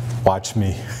 Watch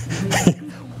me.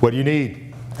 What do you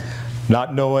need?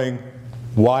 Not knowing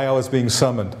why I was being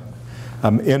summoned.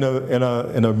 I'm in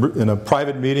a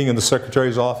private meeting in the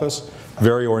Secretary's office,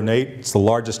 very ornate. It's the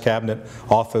largest cabinet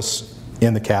office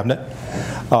in the cabinet,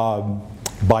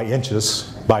 by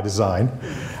inches, by design,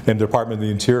 in the Department of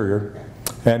the Interior.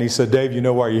 And he said, Dave, you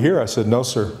know why you're here? I said, no,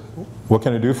 sir. What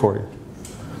can I do for you?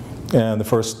 And the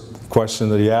first question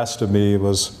that he asked of me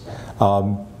was,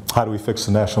 how do we fix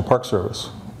the National Park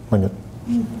Service? I went,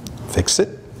 fix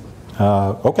it?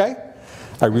 Okay.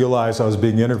 I realized I was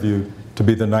being interviewed to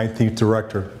be the 19th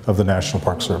director of the National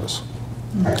Park Service.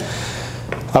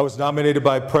 I was nominated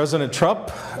by President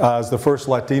Trump as the first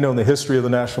Latino in the history of the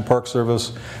National Park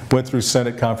Service, went through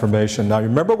Senate confirmation. Now,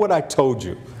 remember what I told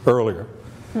you earlier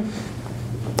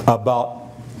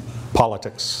about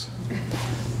politics.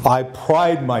 I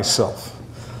pride myself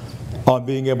on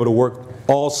being able to work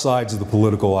all sides of the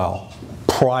political aisle.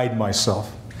 Pride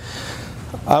myself.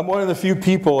 I'm one of the few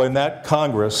people in that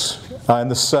Congress, in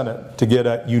the Senate, to get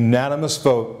a unanimous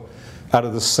vote out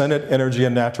of the Senate Energy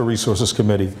and Natural Resources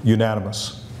Committee,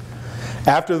 unanimous.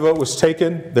 After the vote was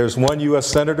taken, there's one U.S.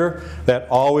 Senator that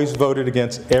always voted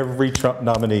against every Trump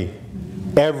nominee.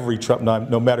 Every Trump nominee,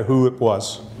 no matter who it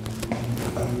was.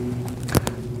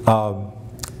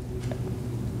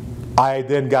 I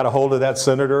then got a hold of that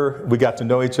senator, we got to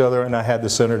know each other, and I had the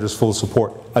senator's full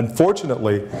support.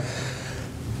 Unfortunately,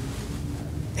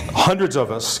 hundreds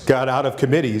of us got out of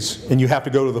committees, and you have to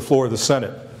go to the floor of the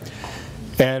Senate.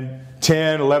 And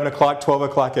 10, 11 o'clock, 12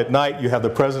 o'clock at night, you have the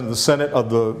President of the Senate of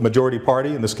the majority party,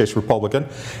 in this case Republican,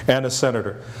 and a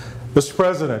senator. Mr.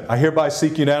 President, I hereby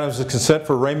seek unanimous consent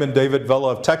for Raymond David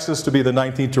Vela of Texas to be the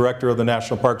 19th Director of the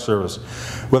National Park Service.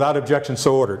 Without objection,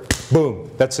 so ordered.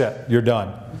 Boom, that's it, you're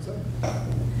done.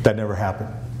 That never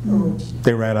happened.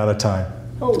 They ran out of time.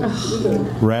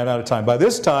 Ran out of time. By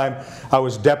this time, I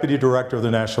was Deputy Director of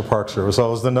the National Park Service. I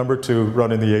was the #2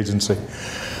 running the agency.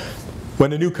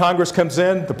 When a new Congress comes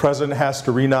in, the President has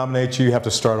to renominate you. You have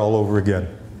to start all over again.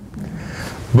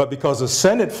 But because the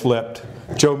Senate flipped,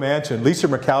 Joe Manchin, Lisa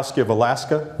Murkowski of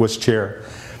Alaska was chair.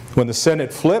 When the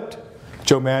Senate flipped,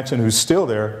 Joe Manchin, who's still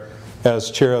there as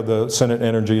chair of the Senate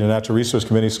Energy and Natural Resource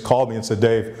Committee, called me and said,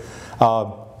 Dave,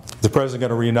 the President going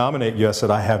to renominate you? I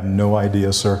said, I have no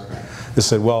idea, sir. They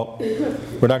said, well,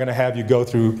 we're not going to have you go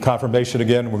through confirmation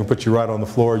again. We're going to put you right on the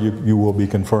floor. You will be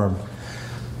confirmed.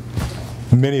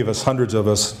 Many of us, hundreds of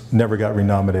us, never got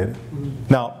renominated.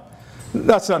 Now,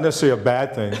 that's not necessarily a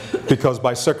bad thing, because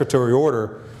by secretary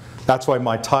order, that's why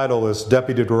my title is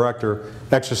Deputy Director,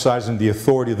 exercising the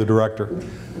authority of the Director.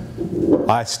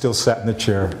 I still sat in the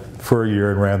chair for a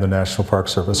year and ran the National Park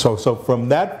Service. So from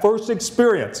that first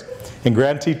experience in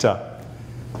Grand Teton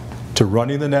to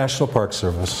running the National Park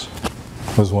Service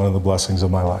was one of the blessings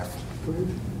of my life.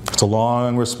 It's a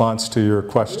long response to your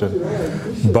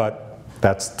question, but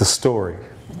that's the story.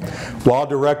 While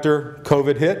Director,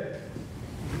 COVID hit.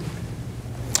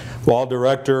 While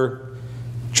Director,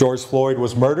 George Floyd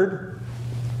was murdered.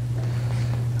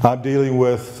 I'm dealing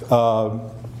with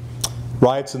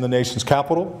riots in the nation's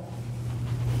capital.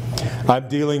 I'm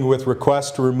dealing with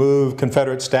requests to remove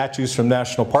Confederate statues from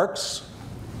national parks,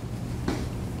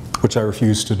 which I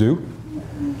refuse to do,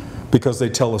 because they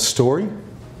tell a story,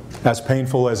 as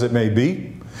painful as it may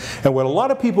be. And what a lot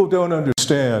of people don't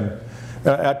understand,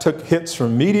 I took hits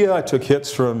from media, I took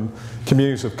hits from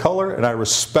communities of color, and I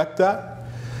respect that.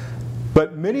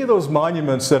 But many of those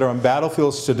monuments that are on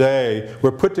battlefields today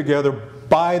were put together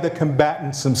by the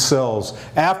combatants themselves.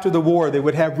 After the war, they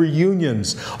would have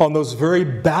reunions on those very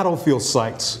battlefield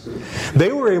sites.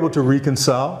 They were able to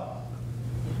reconcile.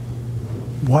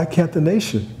 Why can't the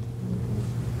nation?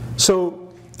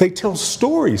 So they tell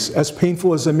stories, as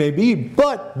painful as they may be,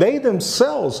 but they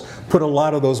themselves put a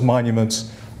lot of those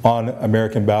monuments on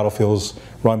American battlefields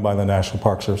run by the National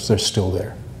Park Service. They're still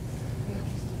there.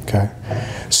 Okay?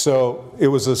 So it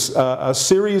was a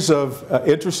series of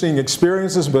interesting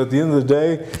experiences, but at the end of the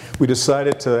day, we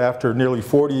decided to, after nearly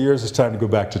 40 years, it's time to go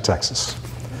back to Texas.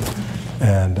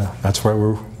 And that's why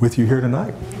we're with you here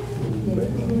tonight.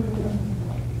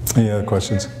 Any other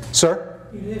questions? Sir?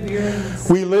 You live here?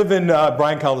 We live in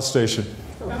Bryan College Station.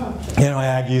 You know,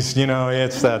 Aggies, you know,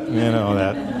 it's that, you know,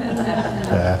 that.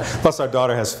 Yeah. Plus our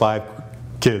daughter has 5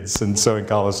 kids, and so in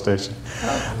College Station.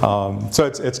 So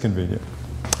it's convenient.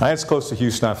 It's close to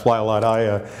Houston. I fly a lot.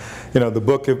 You know, the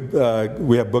book,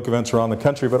 we have book events around the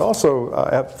country, but also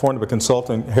I have formed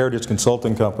a heritage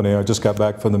consulting company. I just got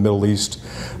back from the Middle East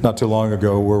not too long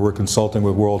ago, where we're consulting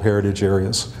with World Heritage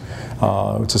areas,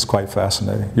 which is quite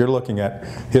fascinating. You're looking at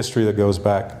history that goes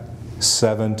back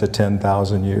 7,000 to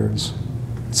 10,000 years.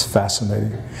 It's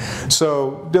fascinating.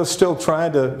 So they're still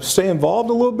trying to stay involved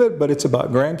a little bit, but it's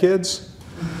about grandkids,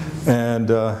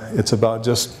 and it's about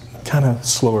just kind of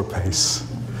slower pace.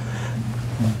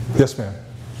 Yes, ma'am.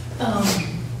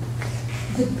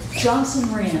 The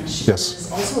Johnson Ranch Yes.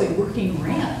 is also a working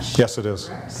ranch. Yes, it is.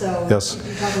 Correct? So Yes, can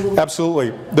you talk a little bit?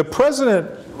 absolutely. The president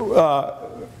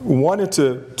wanted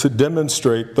to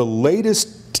demonstrate the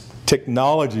latest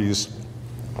technologies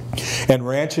and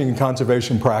ranching and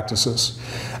conservation practices.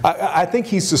 I think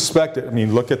he suspected, I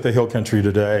mean, look at the hill country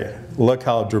today. Look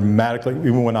how dramatically,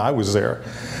 even when I was there,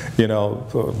 you know,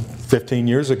 15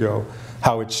 years ago,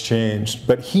 how it's changed.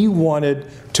 But he wanted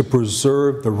to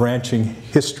preserve the ranching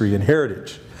history and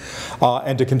heritage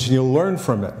and to continue to learn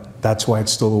from it. That's why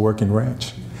it's still a working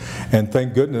ranch. And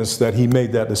thank goodness that he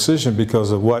made that decision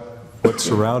because of what's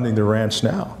surrounding the ranch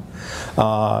now.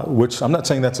 Which I'm not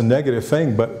saying that's a negative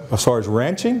thing, but as far as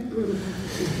ranching,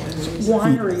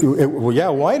 Wineries. well, yeah,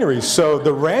 wineries. So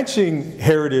the ranching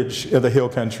heritage of the hill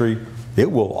country,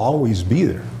 it will always be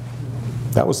there.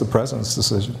 That was the president's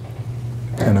decision,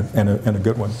 and a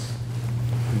good one.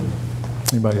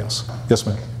 Anybody else? Yes,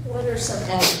 ma'am. What are some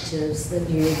adjectives that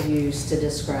you would use to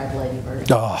describe Lady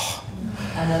Bird? Oh.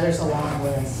 I know there's a long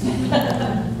list.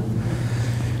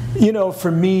 You know,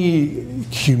 for me,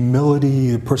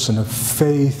 humility, a person of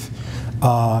faith.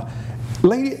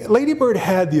 Lady Bird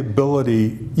had the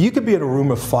ability, you could be in a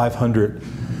room of 500,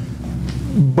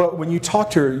 but when you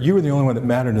talked to her, you were the only one that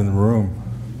mattered in the room.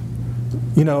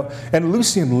 You know, and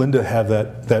Lucy and Linda have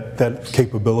that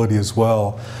capability as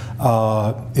well,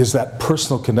 is that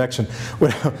personal connection.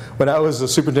 When I was a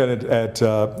superintendent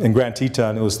in Grand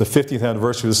Teton, it was the 50th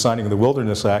anniversary of the signing of the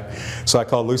Wilderness Act, so I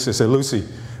called Lucy and said, Lucy,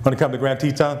 want to come to Grand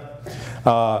Teton?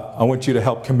 I want you to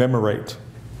help commemorate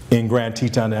in Grand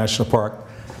Teton National Park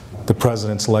the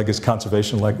president's legacy,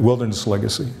 conservation, wilderness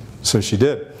legacy. So she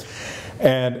did.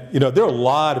 And you know, there are a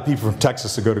lot of people from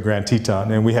Texas that go to Grand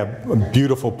Teton, and we have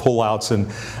beautiful pullouts. And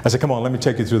I said, "Come on, let me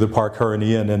take you through the park, her and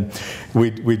Ian." And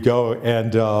we'd go,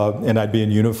 and I'd be in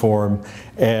uniform,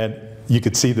 and you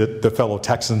could see the fellow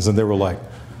Texans, and they were like,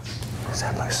 "Is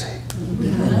that Lucy?"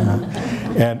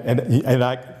 And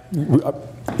I.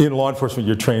 In law enforcement,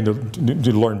 you're trained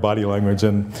to learn body language,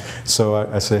 and so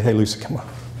I said, "Hey, Lucy, come on."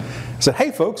 I said,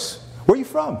 "Hey, folks, where are you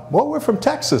from?" "Well, we're from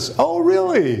Texas." "Oh,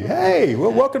 really? Hey,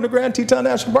 well, welcome to Grand Teton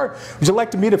National Park. Would you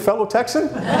like to meet a fellow Texan?"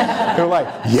 They were like,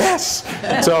 "Yes."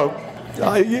 So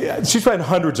she spent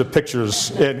hundreds of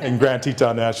pictures in Grand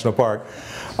Teton National Park,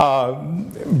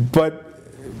 but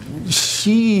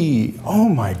she, oh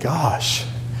my gosh,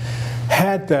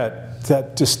 had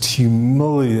that just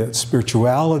humility, that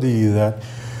spirituality that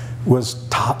was,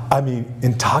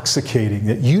 intoxicating,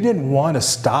 that you didn't want to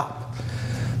stop.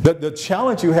 The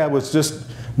challenge you had was just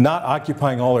not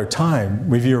occupying all her time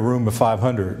with your room of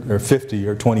 500 or 50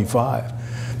 or 25,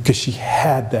 because she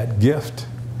had that gift.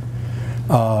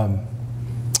 I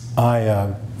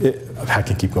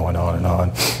can keep going on and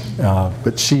on,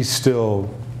 but she's still,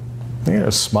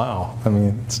 a smile. I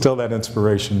mean, still that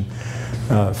inspiration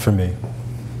for me.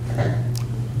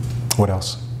 What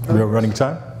else? Are we running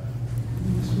time?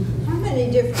 How many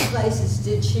different places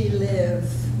did she live?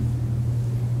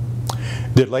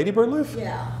 Did Lady Bird live?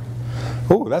 Yeah.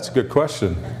 Oh, that's a good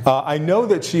question. I know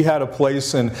that she had a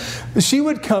place, and she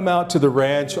would come out to the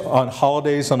ranch on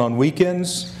holidays and on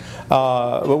weekends.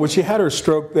 But when she had her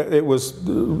stroke, it was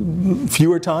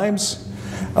fewer times.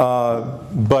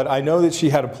 But I know that she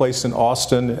had a place in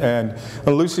Austin, and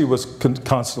Lucy was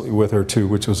constantly with her too,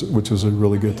 which was a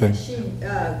really good thing. She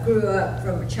grew up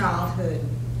from childhood.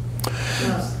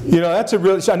 You know, that's a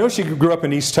really. I know she grew up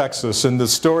in East Texas, and the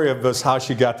story of this, how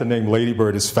she got the name Lady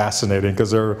Bird, is fascinating because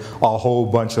there are a whole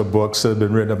bunch of books that have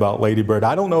been written about Lady Bird.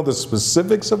 I don't know the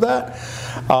specifics of that,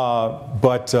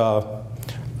 but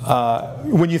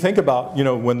when you think about,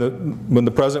 when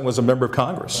the president was a member of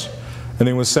Congress, and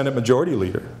then was Senate Majority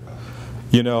Leader,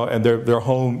 and their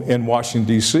home in Washington,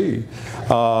 D.C.,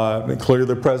 clearly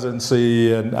the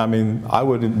presidency, and I mean, I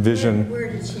would envision.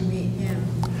 Where did she meet him?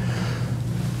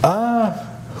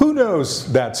 Who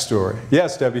knows that story?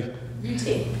 Yes, Debbie? UT.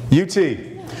 UT.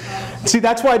 See,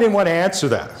 that's why I didn't want to answer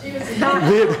that.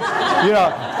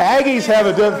 Aggies have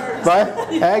a different, right?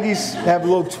 Aggies have a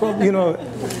little trouble,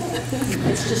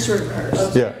 It's just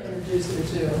reversed. Yeah.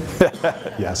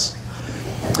 Yes.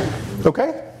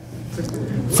 Okay.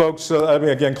 Folks, let me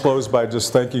again close by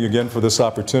just thanking you again for this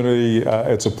opportunity.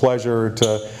 It's a pleasure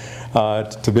to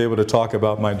be able to talk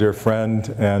about my dear friend,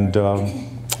 and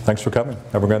thanks for coming.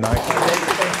 Have a good night.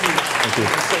 Thank you.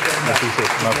 I appreciate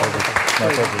it. My pleasure. My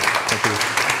pleasure. Thank you.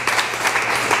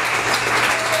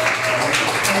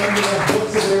 And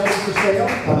books available for sale,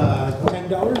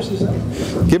 $10, is that?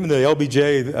 Give me the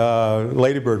LBJ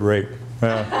Ladybird rate.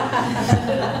 Yeah.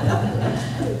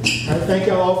 All right, thank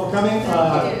you all for coming.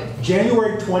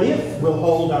 January 20th, we'll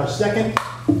hold our second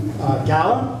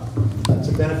gala. That's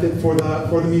a benefit for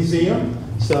the museum.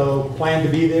 So plan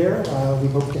to be there. We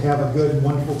hope to have a good and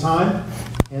wonderful time.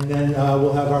 And then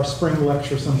we'll have our spring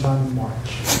lecture sometime in March.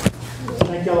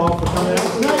 Thank you all for coming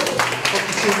out tonight. Hope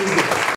to see you again.